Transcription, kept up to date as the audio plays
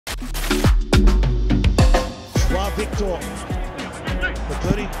Victor, the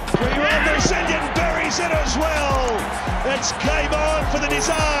 33-year-old Brazilian buries it as well. It's game on for the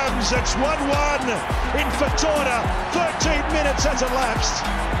Nizams. It's 1-1 in Fatona. 13 minutes has elapsed.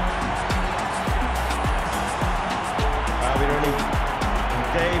 We're only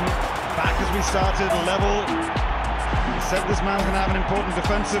game back as we started, level. He said this man's going to have an important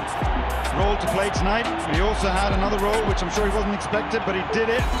defensive role to play tonight. But he also had another role, which I'm sure he wasn't expected, but he did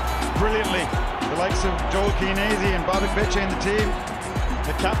it brilliantly. The likes of Joao and Bart Ogbche in the team.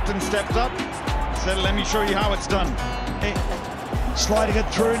 The captain stepped up, said, let me show you how it's done. Sliding it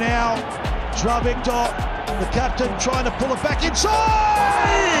through now. Joao, the captain, trying to pull it back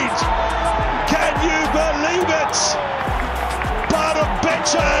inside! Can you believe it? Bart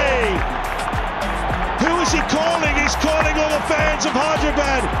Ogbche! Who is he calling? He's calling all the fans of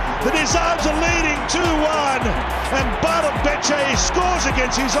Hyderabad. The Nizams are leading 2-1, and Bart Ogbche scores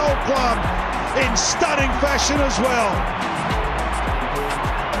against his old club in stunning fashion as well.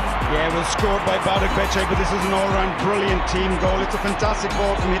 Yeah, it was scored by Bart Ogbche, but this is an all-round brilliant team goal. It's a fantastic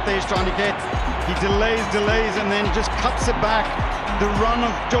ball from Hitesh trying to get. He delays, and then just cuts it back. The run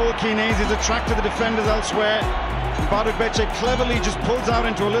of Joao has attracted the defenders elsewhere. And Bart Ogbche cleverly just pulls out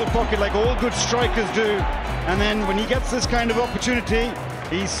into a little pocket like all good strikers do. And then when he gets this kind of opportunity,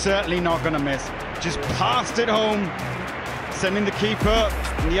 he's certainly not going to miss. Just passed it home, sending the keeper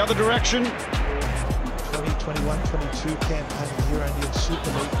in the other direction. 2021-22 campaign here in the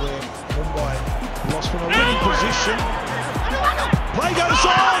Super League where Mumbai lost from a winning position. Play goes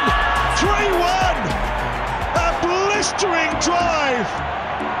on! 3-1! A blistering drive!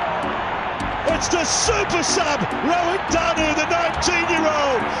 It's the super sub, Rohit Danu, the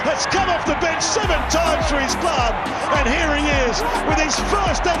 19-year-old, has come off the bench 7 times for his club, and here he is with his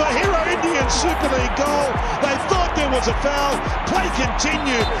first ever Hero Indian Super League goal. They thought there was a foul, play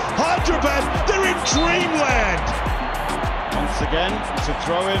continued. Hyderabad, they're in dreamland. Once again, it's a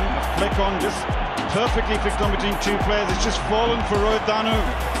throw-in, a flick on, just perfectly flicked on between two players. It's just fallen for Rohit Danu.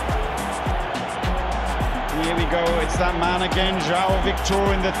 Here we go, it's that man again, Joao Victor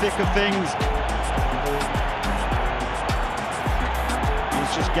in the thick of things.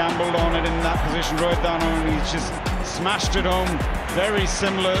 He's just gambled on it in that position, Rohit Danu, and he's just smashed it home. Very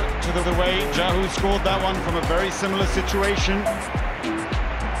similar to the way Joao scored that one from a very similar situation.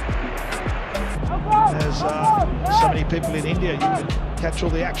 There's so many people in India, you can catch all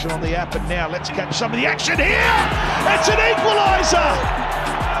the action on the app, and now let's catch some of the action here! It's an equaliser!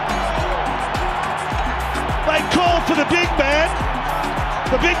 They call for the big man.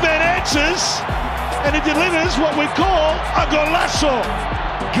 The big man answers, and he delivers what we call a golazo.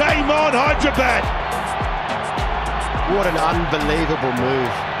 Game on, Hyderabad. What an unbelievable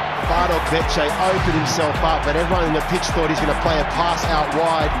move. Bart Ogbche opened himself up, but everyone in the pitch thought he's going to play a pass out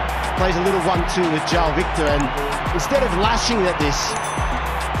wide. Plays a little 1-2 with Joao Victor, and instead of lashing at this,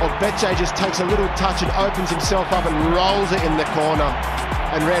 Ogbeche just takes a little touch and opens himself up and rolls it in the corner.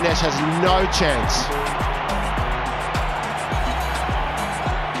 And Ranesh has no chance.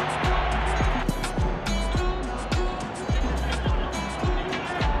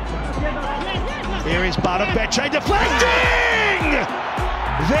 Here is Bart Ogbche deflecting!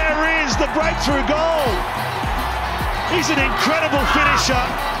 There is the breakthrough goal. He's an incredible finisher.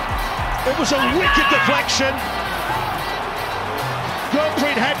 It was a wicked deflection.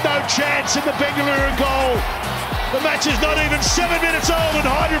 Gurpreet had no chance in the Bengaluru goal. The match is not even 7 minutes old and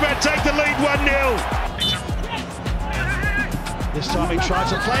Hyderabad take the lead 1-0. This time he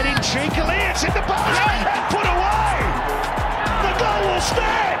tries to play it in cheekily. It's in the box and put away. The goal will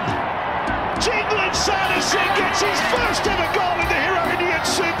stand. Jinglan Sana Singh gets his first ever goal in the Hero Indian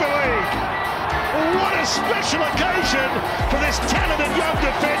Super League. What a special occasion for this talented young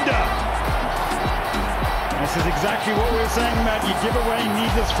defender. This is exactly what we were saying about. You give away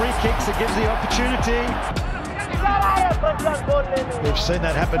needless free kicks, it gives the opportunity. We've seen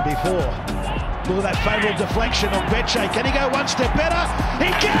that happen before. Look at that favourable deflection of Ogbeche. Can he go one step better? He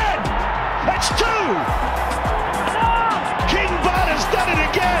can! That's 2! King Bart has done it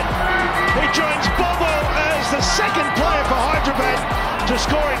again. He joins Bobo as the second player for Hyderabad to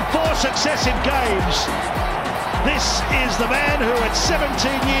score in 4 successive games. This is the man who at 17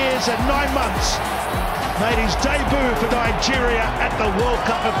 years and 9 months made his debut for Nigeria at the World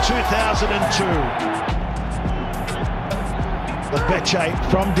Cup of 2002. Ogbeche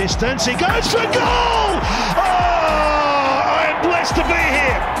from distance, he goes for goal! Oh, I am blessed to be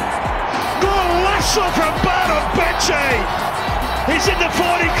here. Golazo from Bart Ogbche. He's in the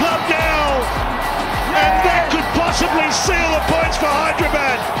 40 club now, and that could possibly seal the points for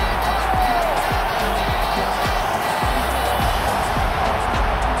Hyderabad.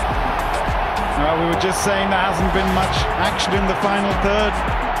 We were just saying there hasn't been much action in the final third,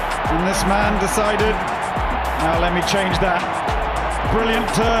 and this man decided, now let me change that. Brilliant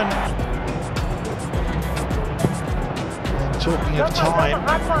turn. Talking of time,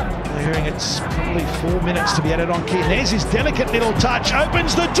 they're hearing it's probably 4 minutes to be added on. There's his delicate little touch,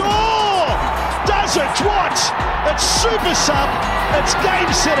 opens the door! Does it? What? It's super sub, it's game,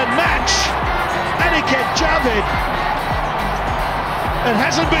 set and match. Javier. It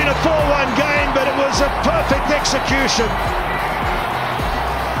hasn't been a 4-1 game, but it was a perfect execution.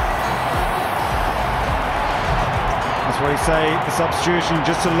 That's what you say, the substitution,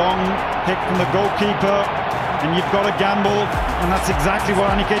 just a long kick from the goalkeeper, and you've got to gamble, and that's exactly what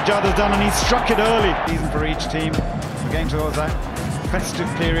Javier has done, and he's struck it early. Season for each team, we're getting towards that festive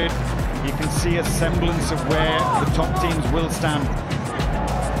period. You can see a semblance of where the top teams will stand.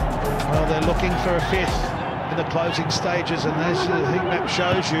 Well, they're looking for a fifth in the closing stages, and as the heat map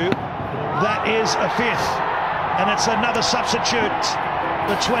shows you, that is a fifth, and it's another substitute.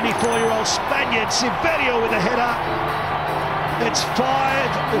 The 24-year-old Spaniard, Siverio, with a header. It's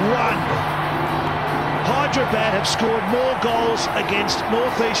 5-1. Hyderabad have scored more goals against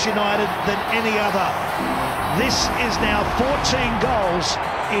North East United than any other. This is now 14 goals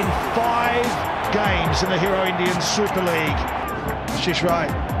in 5 games in the Hero Indian Super League. She's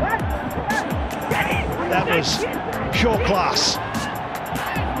right. That was pure class.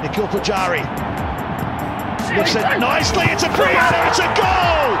 Nikhil Pujari looks at it nicely. It's a free header. It's a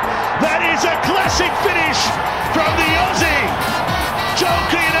goal. That is a classic finish from the Aussie. Joao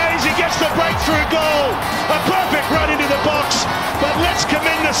gets the breakthrough goal. A perfect run into the box. But let's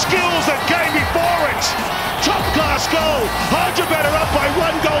commend the skills that came before it. Top class goal. Hyderabad are up by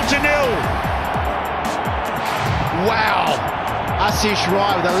 1-0. Wow. Ashish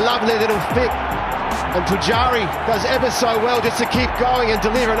Rai with a lovely little flick. And Pujari does ever so well just to keep going and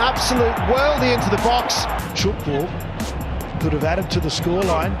deliver an absolute worldie into the box. Football could have added to the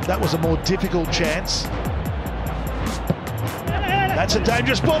scoreline. That was a more difficult chance. That's a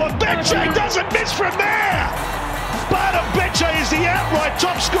dangerous ball. Ogbeche doesn't miss from there. Bart Ogbche is the outright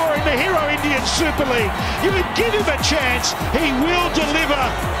top scorer in the Hero Indian Super League. You would give him a chance, he will deliver.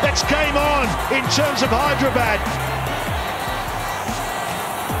 That's game on in terms of Hyderabad.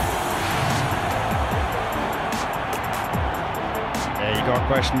 You got a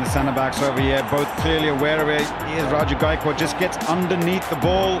question, the centre backs over here, both clearly aware of it. Here's Raju Gaikwad, just gets underneath the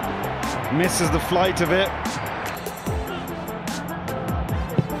ball, misses the flight of it.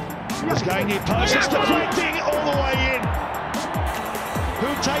 It's going near post, it's deflecting all the way in. Who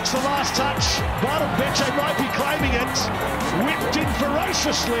takes the last touch? Bart Ogbche might be claiming it. Whipped in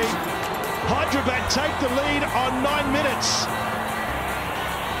ferociously. Hyderabad take the lead on 9 minutes.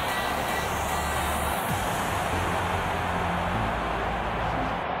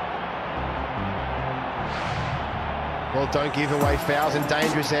 Well, don't give away fouls in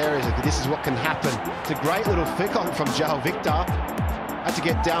dangerous areas. This is what can happen. It's a great little flick on from Joao Victor. Had to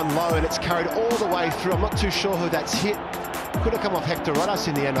get down low, and it's carried all the way through. I'm not too sure who that's hit. Could have come off Hector Rodas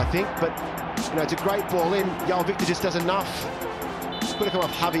in the end, I think. But, you know, it's a great ball in. Joao Victor just does enough. Could have come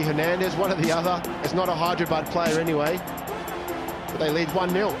off Javier Hernandez, one or the other. It's not a Hyderabad player anyway. But they lead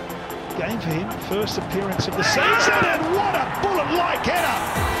 1-0. Game for him, first appearance of the season, and what a bullet-like header!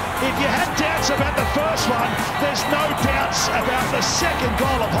 If you had doubts about the first one, there's no doubts about the second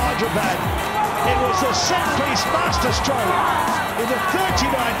goal of Hyderabad. It was a set-piece masterstroke. In the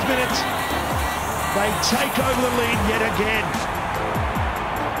 39th minute, they take over the lead yet again.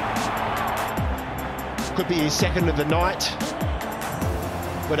 Could be his second of the night.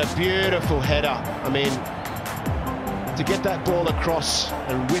 But a beautiful header. I mean, to get that ball across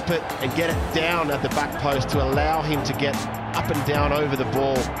and whip it and get it down at the back post to allow him to get up and down over the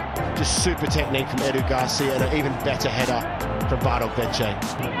ball. Just super technique from Edu Garcia, and an even better header from Bart Ogbche.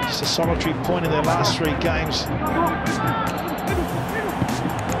 Just a solitary point in their last 3 games.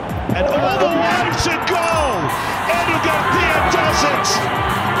 And all the way to goal! Edu Garcia does it!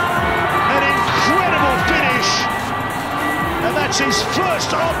 An incredible finish! And that's his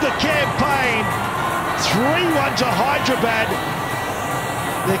first of the campaign. 3-1 to Hyderabad.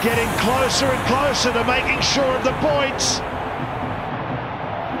 They're getting closer and closer to making sure of the points.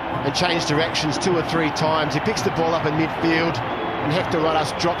 And changed directions 2 or 3 times. He picks the ball up in midfield, and Hector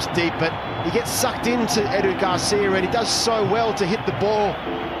Rodas drops deep, but he gets sucked into Edu Garcia, and he does so well to hit the ball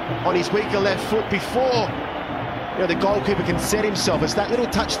on his weaker left foot before, you know, the goalkeeper can set himself. It's that little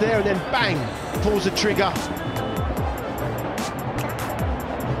touch there, and then bang, pulls the trigger.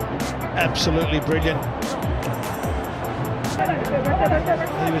 Absolutely brilliant.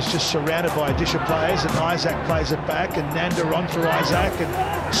 He was just surrounded by a dish of players, and Isaac plays it back, and Nanda on for Isaac,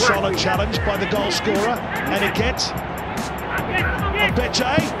 and Solid challenge by the goal scorer, and it gets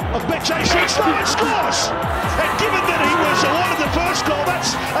Ogbeche shoots low and scores! And given that he was awarded the first goal,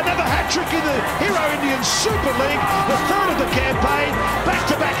 that's another hat-trick in the Hero Indian Super League, the third of the campaign,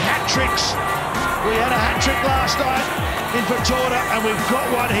 back-to-back hat-tricks. We had a hat-trick last night in Victoria, and we've got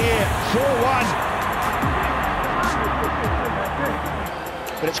one here, 4-1.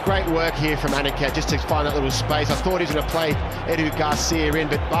 But it's great work here from Aniket just to find that little space. I thought he was going to play Edu Garcia in,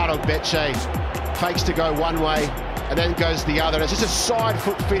 but Bart Ogbche fakes to go one way and then goes the other. And it's just a side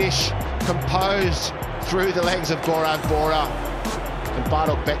foot finish, composed through the legs of Gaurav Bora. And Bart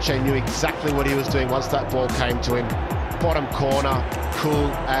Ogbche knew exactly what he was doing once that ball came to him. Bottom corner,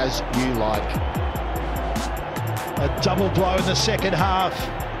 cool as you like. A double blow in the second half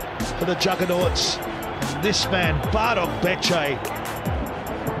for the Juggernauts. And this man, Bart Ogbche,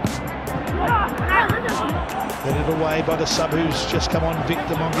 get it away by the sub who's just come on,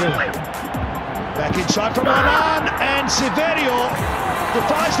 Victor Mongill. Back inside from Amine, and Siverio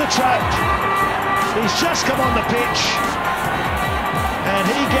defies the trap. He's just come on the pitch, and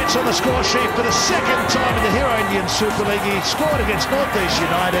he gets on the score sheet for the second time in the Hero Indian Super League. He scored against North East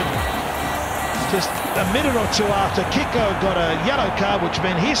United just a minute or two after Kiko got a yellow card, which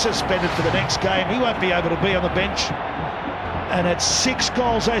meant he's suspended for the next game. He won't be able to be on the bench. And it's 6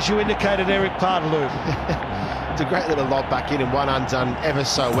 goals, as you indicated, Eric Bartholomew. It's a great little lob back in, and one undone ever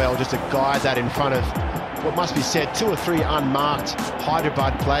so well, just to guide that in front of what must be said, 2 or 3 unmarked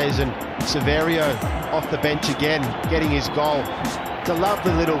Hyderabad players, and Siverio off the bench again, getting his goal. It's a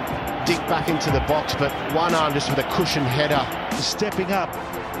lovely little dig back into the box, but one arm just with a cushion header. Stepping up.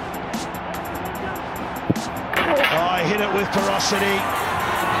 Oh, he hit it with ferocity.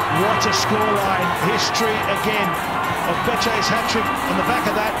 What a scoreline. History again. Ogbeche's hat-trick on the back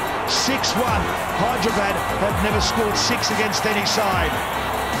of that, 6-1. Hyderabad have never scored 6 against any side.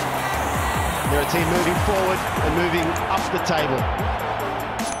 They're a team moving forward and moving up the table.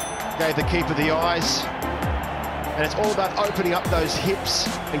 Gave the keeper the eyes, and it's all about opening up those hips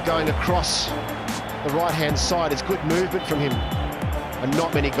and going across the right-hand side. It's good movement from him, and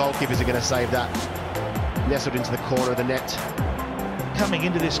not many goalkeepers are going to save that. Nestled into the corner of the net. Coming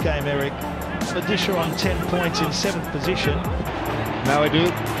into this game, Eric, Medina on 10 points in 7th position. Now Edu,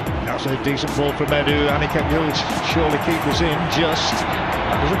 that's a decent ball from Edu. Aniket will surely keep us in, just.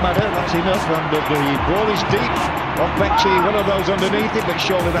 That doesn't matter, that's enough. And the ball is deep. Ogbeche, one of those underneath it, but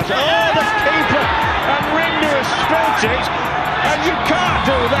surely that's. Oh, the keeper! And Rinder has spilt it. And you can't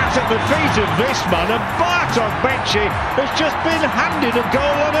do that at the feet of this man. And Bart Ogbche has just been handed a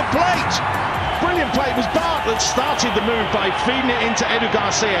goal on a plate. Brilliant play. It was Bart that started the move by feeding it into Edu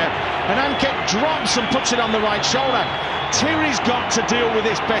Garcia, and Aniket drops and puts it on the right shoulder. Thierry's got to deal with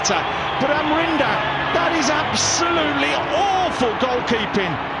this better, but Amrinder, that is absolutely awful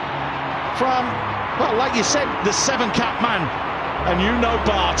goalkeeping from, well, like you said, the 7-cap man. And you know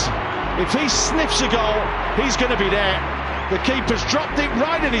Bart, if he sniffs a goal, he's going to be there. The keeper's dropped it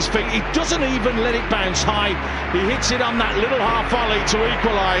right at his feet. He doesn't even let it bounce high. He hits it on that little half volley to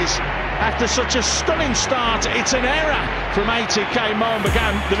equalise. After such a stunning start, it's an error from ATK Mohan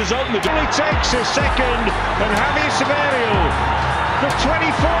Bagan that has opened the door. He takes a second, and Javier Siverio, the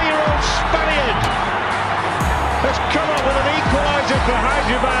 24-year-old Spaniard, has come up with an equaliser for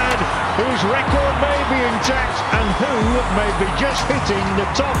Hyderabad, whose record may be intact and who may be just hitting the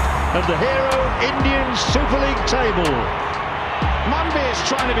top of the Hero Indian Super League table. Manbir's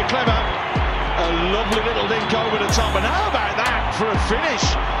trying to be clever. A lovely little dink over the top, and how about that for a finish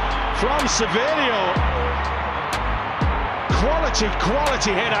from Siverio?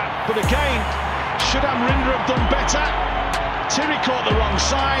 Quality header, but again, should Amrinder have done better? Thierry caught the wrong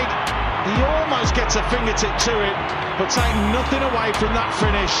side. He almost gets a fingertip to it, but take nothing away from that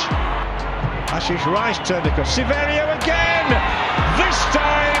finish. Ashish Rice turned across. Siverio again! This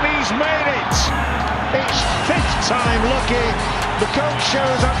time he's made it! It's 5th time lucky. The coach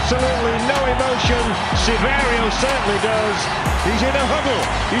shows absolutely no emotion. Siverio certainly does. He's in a huddle.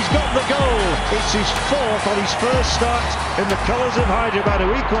 He's got the goal. It's his 4th on his first start in the colours of Hyderabad,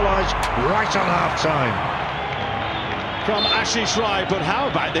 who equalised right on half-time. From Ashish Rai, but how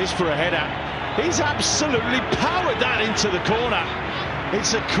about this for a header? He's absolutely powered that into the corner.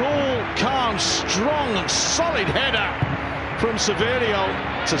 It's a cool, calm, strong, solid header from Siverio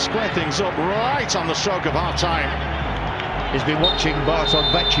to square things up right on the stroke of half-time. He's been watching Bart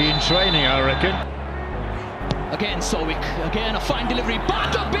Ogbche in training, I reckon. Again, Sophie, again a fine delivery.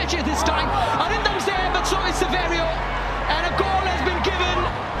 Bart Ogbche this time. Nizams there, but so is Siverio. And a goal has been given.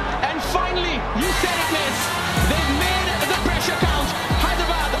 And finally, you said it, miss. They've made the pressure count.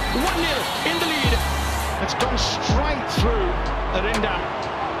 Hyderabad 1-0 in the lead. It's gone straight through Arindam.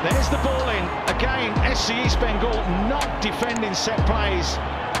 There's the ball in. Again, SC East Bengal not defending set plays.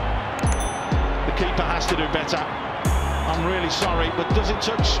 The keeper has to do better. I'm really sorry, but does it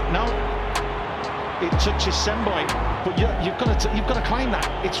touch? No. It touches Semboy, but you've got to claim that.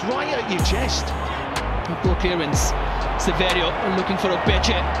 It's right at your chest. Poor clearance. Siverio looking for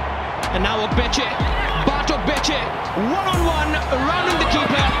Ogbeche, and now Ogbeche. Bart Ogbche, one-on-one, rounding the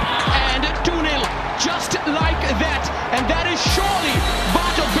keeper, and 2-0, just like that. And that is surely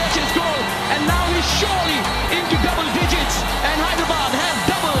Bart Ogbeche's goal, and now he's surely into double digits, and Hyderabad have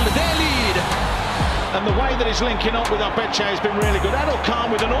doubled their lead. And the way that he's linking up with Ogbeche has been really good. Adil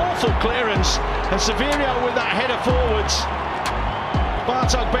Khan with an awful clearance, and Siverio with that header forwards. Bart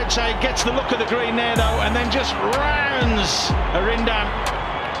Ogbche gets the look of the green there though, and then just rounds Arindam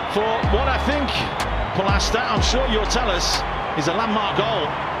for what I think, Palasta, I'm sure you'll tell us, is a landmark goal.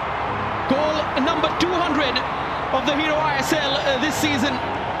 Goal number 200 of the Hero ISL this season,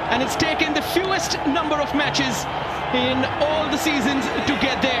 and it's taken the fewest number of matches in all the seasons to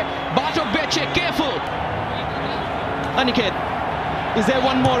get there. Bart Ogbche, careful. Aniket, is there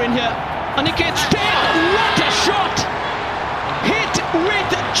one more in here? Aniket, stay! What a shot! Hit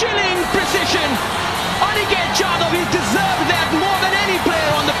with chilling precision. Aniket Jadhav, he's deserved that more than any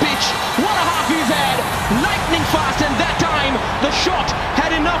player on the pitch. What a half he's had. Lightning fast, and that time the shot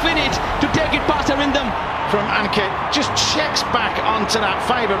had enough in it to take it past Arindam. From Aniket, just checks back onto that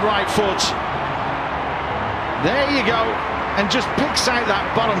favoured right foot. There you go, and just picks out that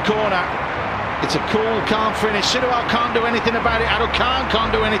bottom corner. It's a cool, calm finish. Sidwell can't do anything about it. Adil Khan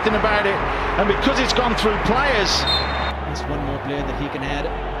can't do anything about it. And because it's gone through players... There's one more player that he can add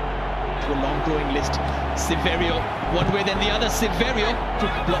to a long growing list. Siverio, one way then the other. Siverio to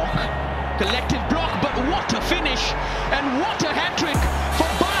block. Collective block, but what a finish. And what a hat-trick for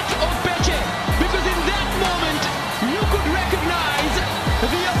Bart Ogbche. Because in that moment, you could recognize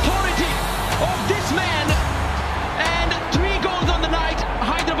the authority of this man. And 3 goals on the night.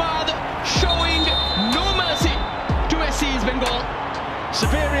 Hyderabad showing no mercy to SC East Bengal.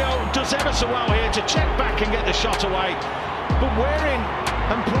 Siverio does ever so well here to check back and get the shot away. But wearing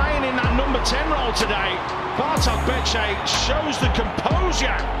and playing in that number 10 role today, Bart Ogbche shows the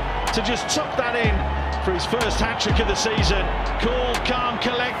composure to just tuck that in for his first hat-trick of the season. Cool, calm,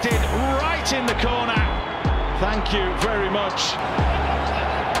 collected, right in the corner. Thank you very much.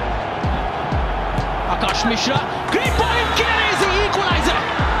 Akash Mishra, great point, carries the equalizer.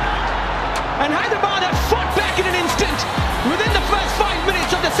 And Hyderabad have fought back in an instant within the first 5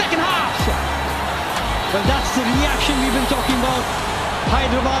 minutes of the second half. Well, that's the reaction we've been talking about.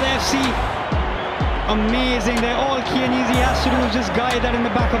 Hyderabad FC, amazing. All Kianese has to do is just guide that in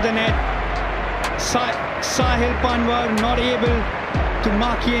the back of the net. Sahil Panwar not able to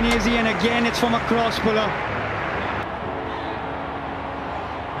mark Kianese, and again it's from a cross puller.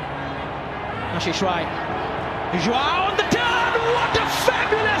 Ashish Rai, Joao on the turn. What a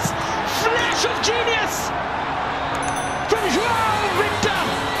fabulous flash of genius from Joao Victor,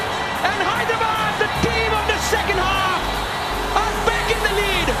 and Hyderabad, the team of the second half, are back in the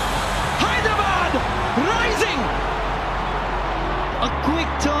lead. Hyderabad rising. A quick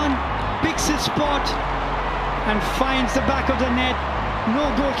turn, picks his spot and finds the back of the net. No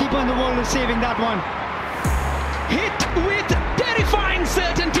goalkeeper in the world is saving that one. Hit with terrifying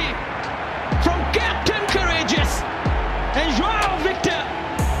certainty from Captain Courageous, and Joao Victor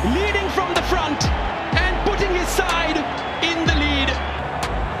leading from the front and putting his side in the lead.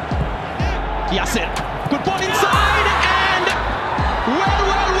 Yasser, good ball inside, and well.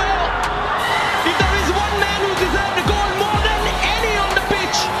 If there is one man who deserved a goal more than any on the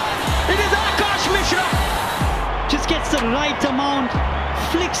pitch, it is Akash Mishra. Just gets the right amount,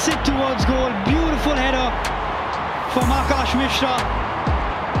 flicks it towards goal. Beautiful header from Akash Mishra.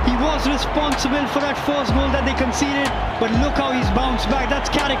 He was responsible for that first goal that they conceded, but look how he's bounced back. That's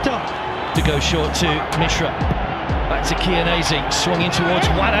character. To go short to Mishra. Back to Kianese, swung in towards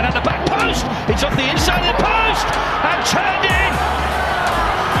one and at the back post. It's off the inside of the post and turned in.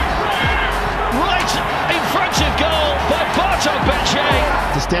 Right in front of goal by Bart Ogbche.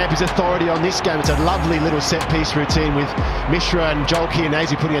 To stamp his authority on this game, it's a lovely little set-piece routine with Mishra and Joel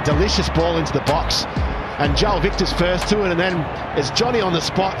Kianese putting a delicious ball into the box. And Joel Victor's first to it, and then it's Johnny on the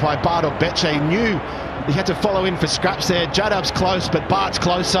spot by Bart Ogbche. He knew he had to follow in for scraps there. Jadav's close, but Bart's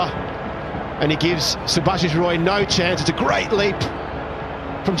closer. And he gives Subhashish Roy no chance. It's a great leap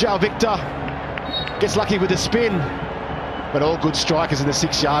from Joel Victor. Gets lucky with the spin. But all good strikers in the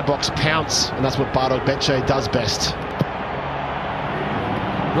 6-yard box pounce, and that's what Bart Ogbche does best.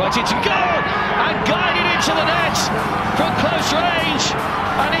 Right into goal and guided into the net from close range.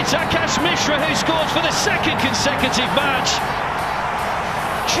 And it's Akash Mishra who scores for the second consecutive match.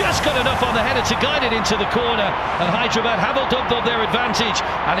 just got enough on the header to guide it into the corner, and Hyderabad have doubled their advantage,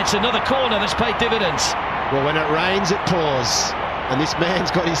 and it's another corner that's paid dividends. Well, when it rains, it pours, and this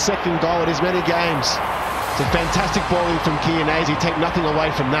man's got his second goal in as many games. It's a fantastic ball in from Chianese. Take nothing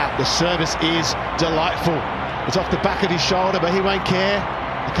away from that. The service is delightful. It's off the back of his shoulder, but he won't care.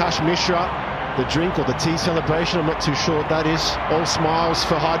 Akash Mishra, the drink or the tea celebration, I'm not too sure what that is. All smiles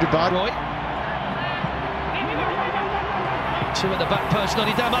for Hyderabad. Roy. Two at the back post,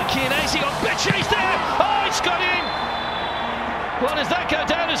 nodded down by Chianese. Ogbeche's there. Oh, it's got in. Well, does that go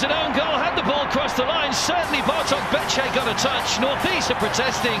down as an own goal? Had the ball crossed the line. Certainly Bart Ogbche got a touch. North East are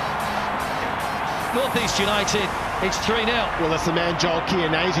protesting. North East United, it's 3-0. Well, that's the man Joao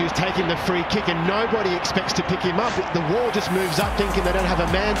Chianese who's taking the free kick, and nobody expects to pick him up. The wall just moves up thinking they don't have a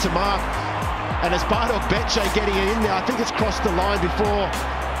man to mark. And it's Bart Ogbche getting it in there. I think it's crossed the line before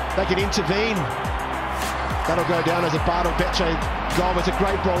they can intervene. That'll go down as a Bart Ogbche goal. It's a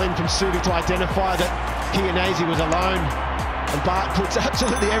great ball in from Sophie to identify that Chianese was alone. And Bart puts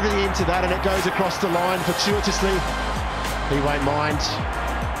absolutely everything into that, and it goes across the line fortuitously. He won't mind.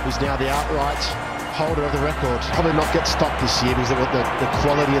 He's now the outright holder of the record. Probably not get stopped this year because of the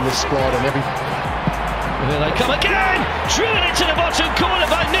quality in the squad and every... Here they come again! Drilling into the bottom corner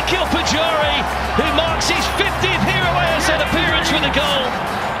by Nikhil Pujari, who marks his 50th Hero ISL appearance with a goal.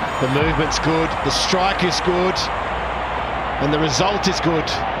 The movement's good, the strike is good, and the result is good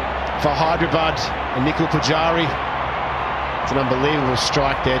for Hyderabad and Nikhil Pujari. It's an unbelievable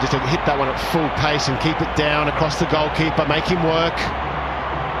strike there, just to hit that one at full pace and keep it down across the goalkeeper, make him work.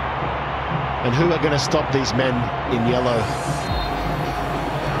 And who are going to stop these men in yellow?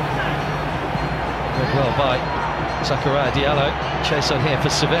 Well by Zakaria Diallo. Chase on here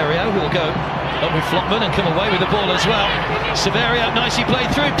for Siverio, who will go up with Flotman and come away with the ball as well. Siverio nicely played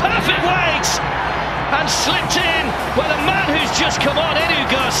through, perfect weight, and slipped in. Well, the man who's just come on, Edu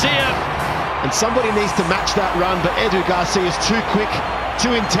Garcia. And somebody needs to match that run, but Edu Garcia is too quick,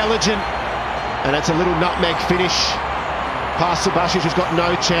 too intelligent, and it's a little nutmeg finish. Past Sebastian, who's got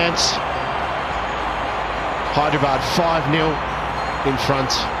no chance. Hyderabad 5-0 in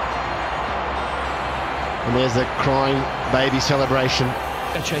front. And there's the crying baby celebration.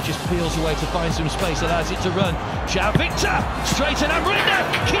 Ogbeche just peels away to find some space, allows it to run. Javier, straight to Amine.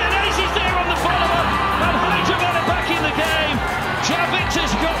 Chianese's there on the follow-up, and Hyderabad are back in the game.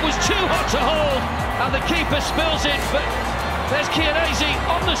 Javier's shot was too hot to hold, and the keeper spills it, but there's Chianese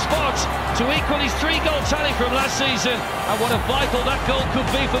on the spot to equal his 3-goal tally from last season. And what a vital that goal could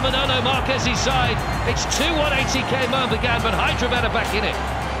be for Manolo Marquez's side. It's 2-1 80k moment began, but Hyderabad are back in it.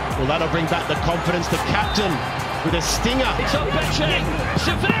 Well, that'll bring back the confidence. The captain with a stinger. It's Ogbeche.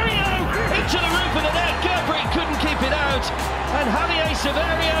 Siverio into the roof of the net. Gerbrich couldn't keep it out. And Javier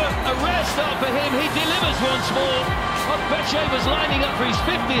Siverio, a rare start for him. He delivers once more. Ogbeche was lining up for his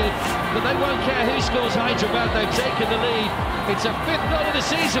 50th, but they won't care who scores Hyderabad. They've taken the lead. It's a 5th goal of the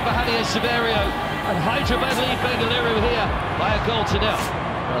season for Javier Siverio, and Hyderabad lead Bengaluru here by a goal to nil.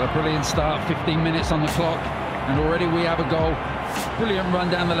 Well, a brilliant start, 15 minutes on the clock, and already we have a goal. Brilliant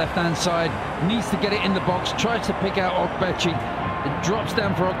run down the left-hand side, needs to get it in the box, tries to pick out Ogbeche. It drops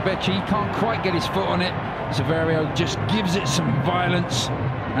down for Ogbeche, he can't quite get his foot on it. Siverio just gives it some violence,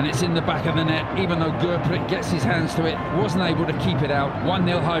 and it's in the back of the net, even though Gerbrich gets his hands to it, wasn't able to keep it out.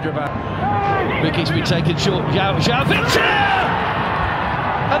 1-0 Hyderabad. Ricky's been taken short. Joao Victor!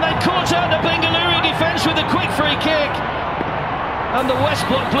 And they caught out the Bengaluru defence with a quick free kick. And the West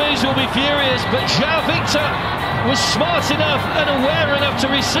Block Blues will be furious, but Joao Victor was smart enough and aware enough to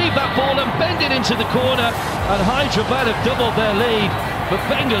receive that ball and bend it into the corner, and Hyderabad have doubled their lead. But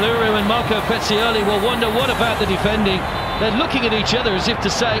Bengaluru and Marco Pezzoli will wonder, what about the defending? They're looking at each other as if to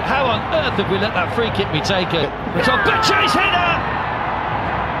say, how on earth have we let that free kick be taken? It's Ogbeche's header!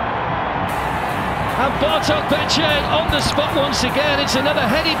 And Bart Ogbche on the spot once again. It's another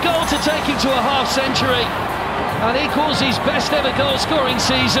headed goal to take him to a half-century and equals his best ever goal-scoring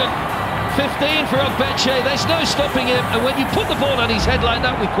season. 15 for Ogbeche, there's no stopping him, and when you put the ball on his head like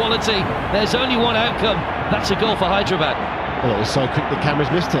that with quality, there's only one outcome. That's a goal for Hyderabad. Well, it was so quick the cameras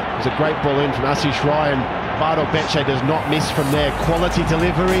missed it. It was a great ball in from Ashish Rai, and Bart Ogbche does not miss from there. Quality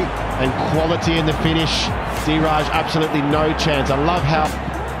delivery and quality in the finish. Diraj, absolutely no chance. I love how...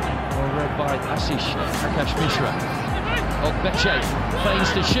 Well read by Akash Mishra. Ogbeche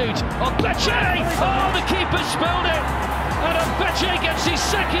feigns to shoot. Ogbeche! Oh, the keeper spilled it! And Ogbeche gets his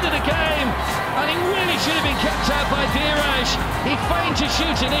second of the game, and he really should have been kept out by Diraj. He feigned to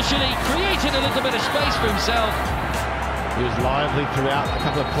shoot initially, created a little bit of space for himself. He was lively throughout a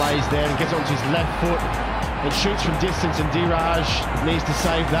couple of plays there and gets onto his left foot and shoots from distance, and Diraj needs to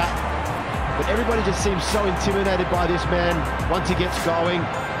save that. But everybody just seems so intimidated by this man once he gets going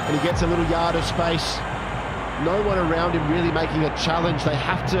and he gets a little yard of space. No one around him really making a challenge. They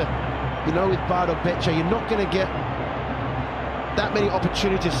have to, you know, with Bart Ogbche, you're not going to get that many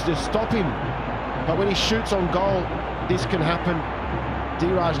opportunities to stop him. But when he shoots on goal, this can happen.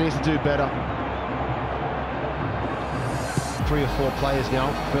 Diraj needs to do better. 3 or 4 players now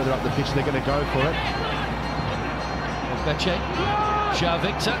further up the pitch, they're going to go for it. Ogbeche, Joao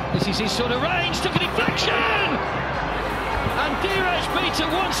Victor, this is his sort of range, took a deflection! And Diraj beat it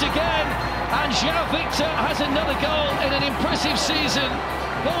once again, and Joao Victor has another goal in an impressive season.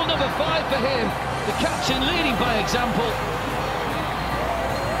 Goal number 5 for him, the captain leading by example.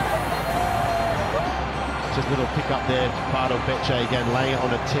 Just a little pick up there to Bart Ogbche again, laying it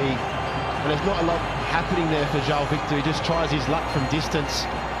on a tee. And there's not a lot happening there for Joao Victor. He just tries his luck from distance.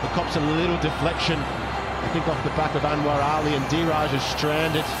 The cops a little deflection, I think off the back of Anwar Ali, and Diraj is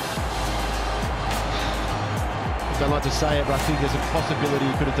stranded. I don't like to say it, but I think there's a possibility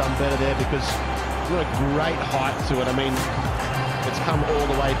he could have done better there because it's got a great height to it. I mean, it's come all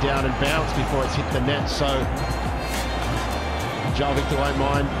the way down and bounced before it's hit the net, so Joao Victor won't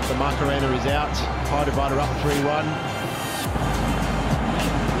mind. The Macarena is out. Hyderabad are up 3-1.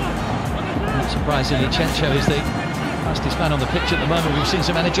 Surprisingly, Chencho is the fastest man on the pitch at the moment. We've seen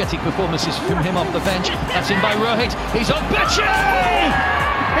some energetic performances from him off the bench. That's in by Rohit. He's Ogbeche!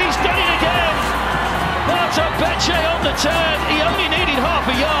 He's done it again! Bart Ogbche on the turn. He only needed half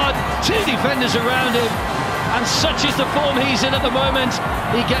a yard. 2 defenders around him. And such is the form he's in at the moment.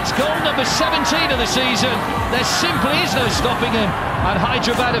 He gets goal number 17 of the season. There simply is no stopping him. And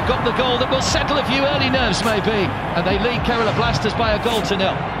Hyderabad have got the goal that will settle a few early nerves, maybe. And they lead Kerala Blasters by 1-0.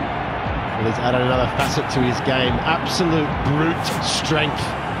 Well, he's added another facet to his game. Absolute brute strength.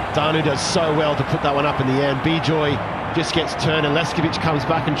 Danu does so well to put that one up in the air. And Bijoy just gets turned and Leskovic comes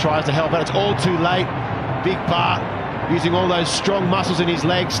back and tries to help out. It's all too late. Big Bart using all those strong muscles in his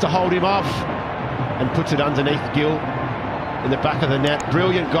legs to hold him off. And puts it underneath Khel in the back of the net.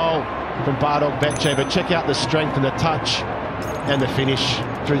 Brilliant goal from Bart Ogbche, but check out the strength and the touch and the finish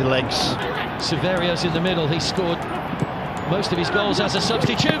through the legs. Siverio's in the middle. He scored most of his goals as a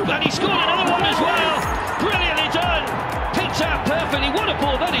substitute, and he scored another one as well. Brilliantly done. Picked out perfectly. What a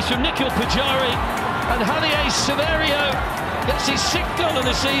ball that is from Nikhil Pujari. And Javier Siverio gets his 6th goal of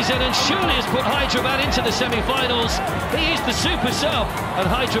the season and surely has put Hyderabad into the semi-finals. He is the super sub, and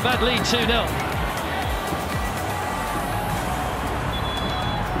Hyderabad lead 2-0.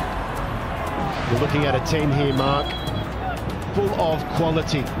 We're looking at a team here, Mark, full of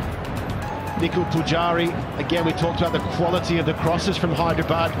quality. Nikhil Pujari, again, we talked about the quality of the crosses from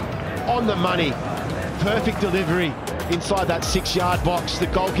Hyderabad. On the money, perfect delivery inside that 6-yard box. The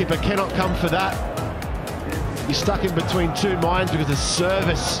goalkeeper cannot come for that. He's stuck in between 2 minds because the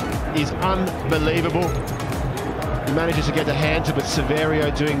service is unbelievable. He manages to get the hand to it, but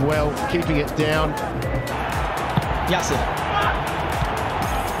Siverio doing well, keeping it down. Yasser.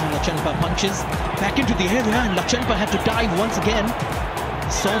 Lachenpa punches back into the area and Lachenpa had to dive once again.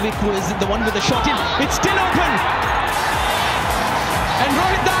 Sophie was the one with the shot in. It's still open! And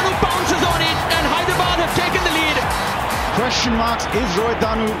Rohit Danu bounces on it and Hyderabad have taken the lead. Question marks, is Rohit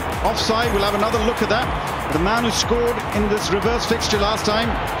Danu offside? We'll have another look at that. The man who scored in this reverse fixture last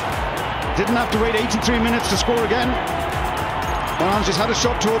time didn't have to wait 83 minutes to score again. Moran just had a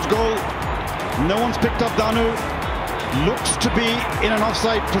shot towards goal. No one's picked up Danu. Looks to be in an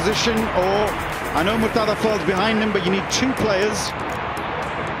offside position, or I know Murtada falls behind him, but you need 2 players.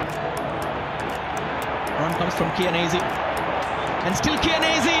 Run comes from Kianese. And still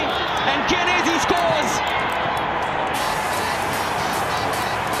Kianese. And Kianese scores.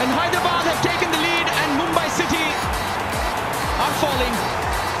 And Hyderabad have taken the lead and Mumbai City are falling.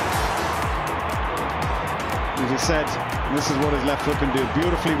 As he said, this is what his left foot can do.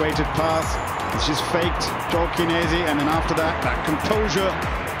 Beautifully weighted pass. It's just faked, Joao Kianese, and then after that composure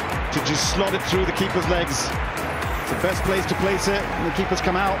to just slot it through the keeper's legs. It's the best place to place it, and the keepers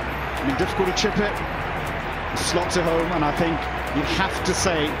come out. I mean, difficult to chip it. He slots it home, and I think you have to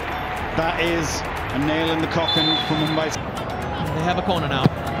say that is a nail in the coffin for Mumbai. They have a corner now.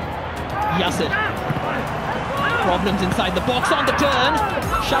 Yasser. Problems inside the box on the turn.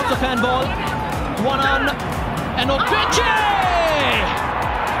 Shouts a handball. One on, and Ogbeche!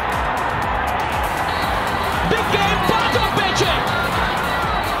 Big game, Bart Ogbche!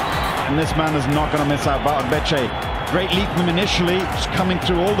 And this man is not going to miss out. Bart Ogbche, great leap from him initially, just coming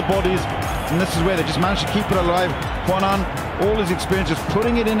through all the bodies, and this is where they just managed to keep it alive. Juanan, all his experience, just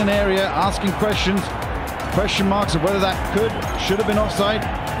putting it in an area, asking questions, question marks of whether that should have been offside.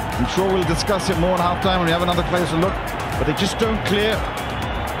 I'm sure we'll discuss it more in half-time when we have another closer look, but they just don't clear.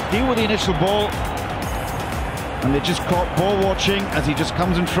 deal with the initial ball. And they just caught ball watching as he just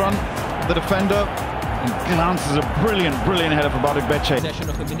comes in front of the defender and glances a brilliant header for Bart Ogbche. Possession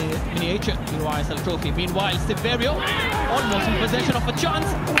of a miniature in ISL trophy. Meanwhile, Siverio almost in possession of a chance.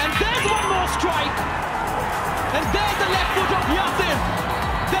 And there's one more strike. And there's the left foot of Javier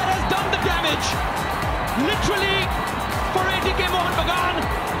that has done the damage. Literally, for ATK Mohan Bagan,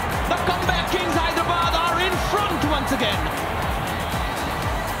 the comeback kings Hyderabad are in front once again.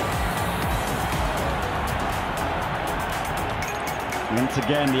 Once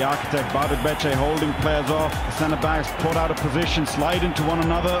again, the architect Bart Ogbche holding players off. The centre-backs put out of position, slide into one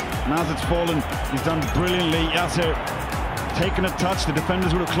another. And as it's fallen, he's done brilliantly. Yasser taken a touch. The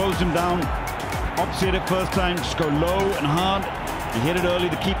defenders would have closed him down. Opposite it first time, just go low and hard. He hit it early.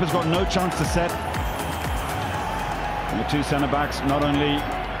 The keeper's got no chance to set. And the two centre-backs, not only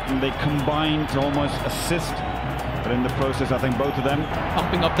they combine to almost assist, but in the process, I think both of them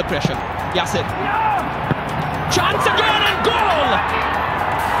pumping up the pressure. Yasser. Chance again and goal!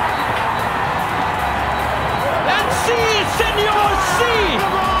 And Senor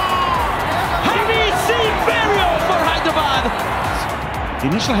Siverio for Hyderabad. The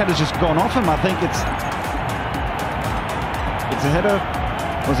initial header's just gone off him. I think it's a header.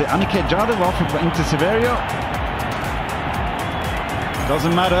 Was it Aniket Jadhav off into Siverio?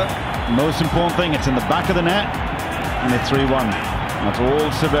 Doesn't matter. Most important thing, it's in the back of the net, and it's 3-1. That's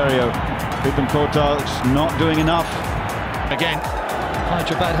all Siverio. Pippen Kota's not doing enough. Again,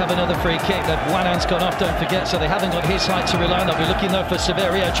 Hyderabad have another free kick. That Wanan's gone off, don't forget, so they haven't got his height to rely on. They'll be looking though for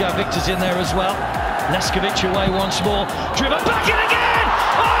Siverio. Joao Victor's in there as well. Leskovic away once more. Driven back in again!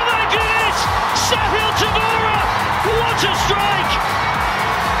 Oh my goodness! Sahil Tavora! What a strike!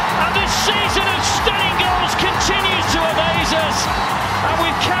 And this season of stunning goals continues to amaze us. And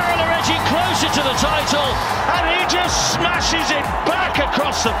with Khel edging closer to the title, and he just smashes it back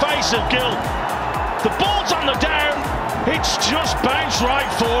across the face of Khel. The ball's on the down, it's just bounced right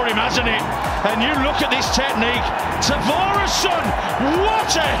for him, hasn't it? And you look at this technique, Tavora's son, what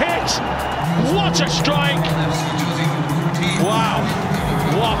a hit! What a strike! Wow,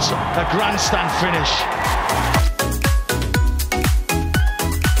 what a grandstand finish.